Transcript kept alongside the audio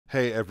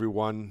Hey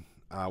everyone,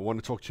 I want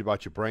to talk to you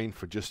about your brain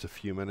for just a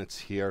few minutes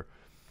here.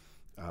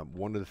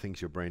 One of the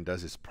things your brain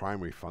does, its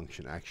primary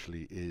function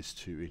actually is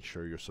to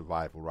ensure your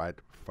survival, right?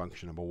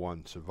 Function number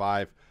one,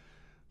 survive.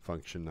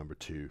 Function number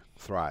two,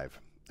 thrive.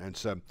 And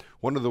so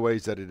one of the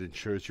ways that it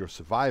ensures your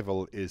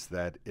survival is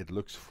that it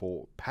looks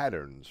for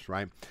patterns,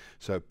 right?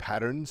 So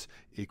patterns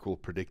equal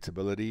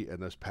predictability,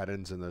 and those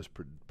patterns and those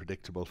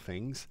predictable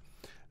things,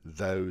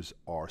 those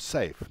are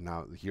safe.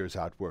 Now, here's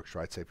how it works,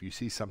 right? So if you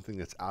see something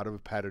that's out of a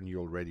pattern you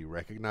already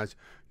recognize,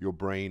 your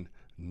brain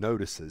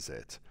notices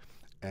it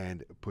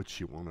and puts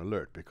you on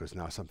alert because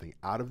now something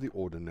out of the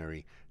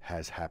ordinary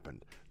has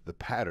happened. The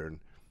pattern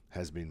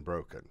has been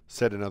broken.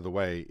 Said another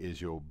way is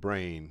your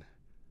brain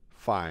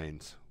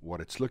finds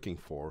what it's looking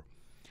for,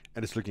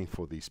 and it's looking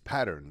for these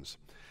patterns.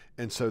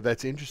 And so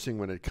that's interesting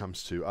when it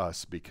comes to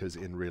us, because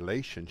in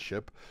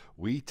relationship,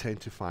 we tend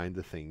to find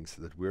the things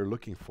that we're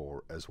looking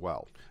for as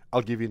well.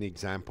 I'll give you an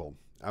example.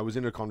 I was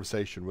in a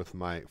conversation with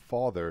my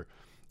father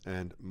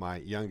and my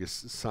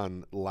youngest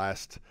son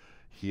last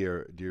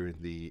year during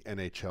the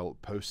NHL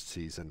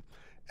postseason.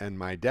 And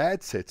my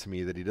dad said to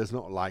me that he does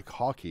not like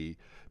hockey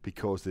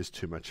because there's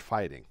too much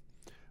fighting.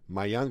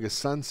 My youngest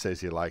son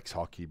says he likes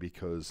hockey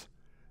because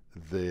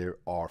there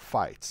are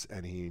fights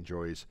and he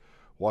enjoys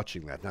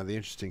watching that. Now, the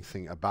interesting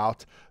thing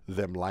about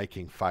them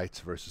liking fights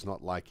versus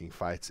not liking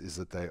fights is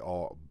that they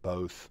are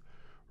both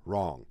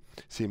wrong.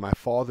 See, my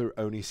father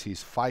only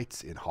sees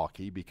fights in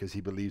hockey because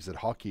he believes that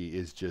hockey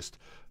is just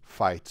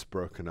fights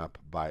broken up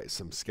by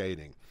some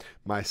skating.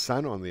 My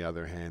son, on the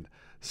other hand,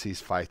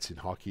 sees fights in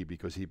hockey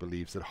because he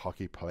believes that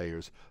hockey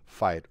players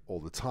fight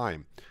all the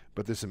time.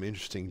 But there's some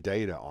interesting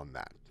data on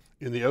that.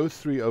 In the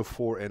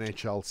 03-04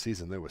 NHL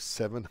season, there were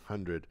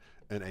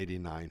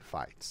 789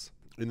 fights.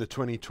 In the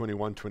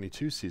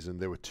 2021-22 season,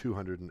 there were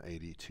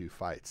 282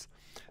 fights.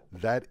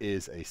 That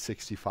is a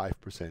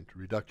 65%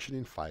 reduction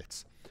in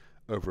fights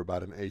over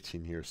about an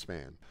 18-year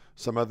span.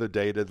 Some other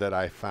data that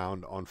I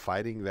found on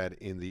fighting, that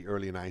in the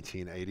early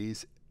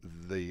 1980s,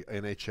 the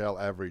NHL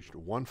averaged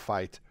one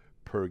fight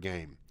per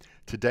game.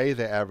 Today,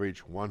 they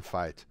average one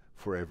fight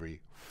for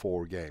every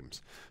 4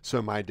 games.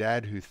 So my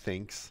dad, who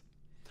thinks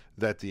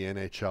that the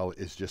NHL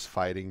is just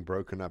fighting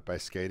broken up by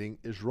skating,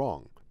 is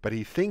wrong. But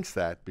he thinks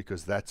that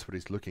because that's what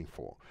he's looking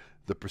for.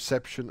 The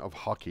perception of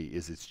hockey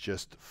is it's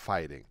just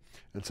fighting.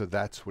 And so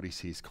that's what he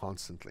sees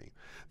constantly.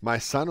 My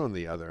son, on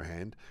the other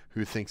hand,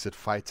 who thinks that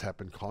fights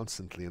happen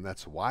constantly and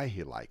that's why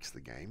he likes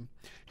the game,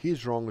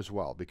 he's wrong as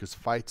well, because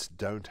fights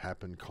don't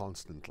happen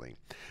constantly.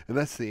 And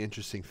that's the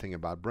interesting thing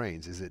about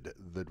brains, is it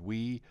that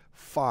we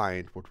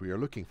find what we are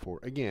looking for.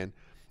 Again,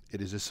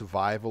 it is a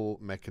survival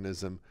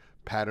mechanism.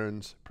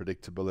 Patterns,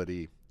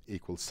 predictability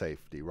equals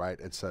safety, right?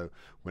 And so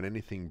when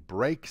anything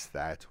breaks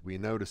that, we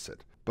notice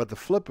it. But the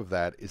flip of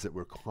that is that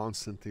we're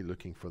constantly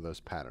looking for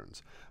those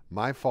patterns.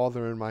 My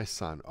father and my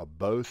son are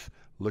both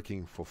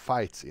looking for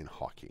fights in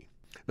hockey.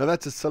 Now,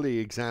 that's a silly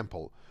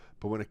example,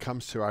 but when it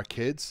comes to our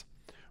kids,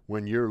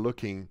 when you're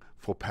looking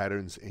for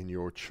patterns in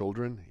your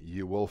children,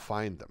 you will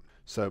find them.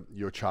 So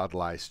your child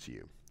lies to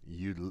you.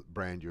 You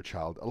brand your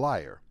child a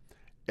liar.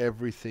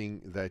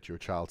 Everything that your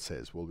child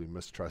says will be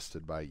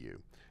mistrusted by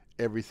you.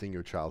 Everything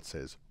your child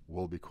says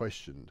will be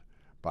questioned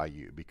by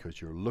you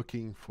because you're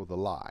looking for the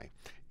lie,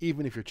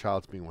 even if your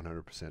child's being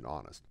 100%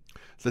 honest.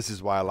 This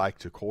is why I like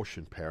to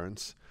caution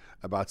parents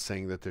about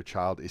saying that their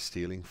child is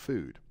stealing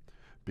food,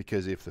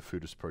 because if the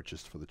food is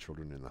purchased for the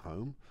children in the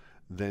home,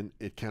 then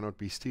it cannot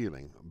be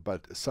stealing.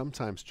 But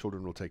sometimes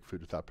children will take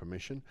food without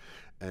permission,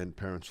 and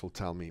parents will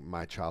tell me,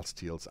 my child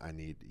steals, I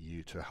need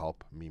you to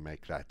help me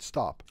make that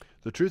stop.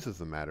 The truth of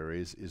the matter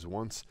is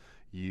once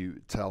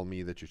you tell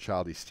me that your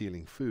child is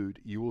stealing food,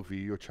 you will view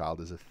your child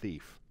as a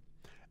thief,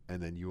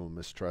 and then you will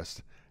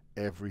mistrust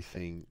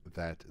everything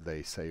that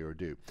they say or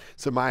do.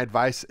 So my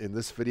advice in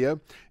this video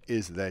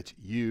is that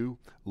you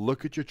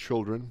look at your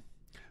children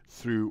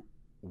through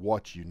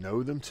what you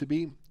know them to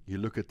be, you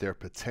look at their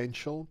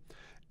potential,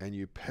 and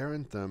you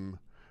parent them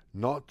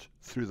not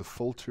through the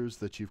filters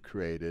that you've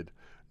created,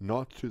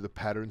 not through the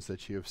patterns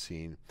that you have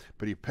seen,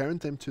 but you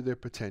parent them to their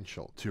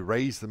potential, to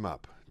raise them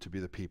up to be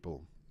the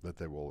people that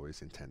they were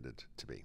always intended to be.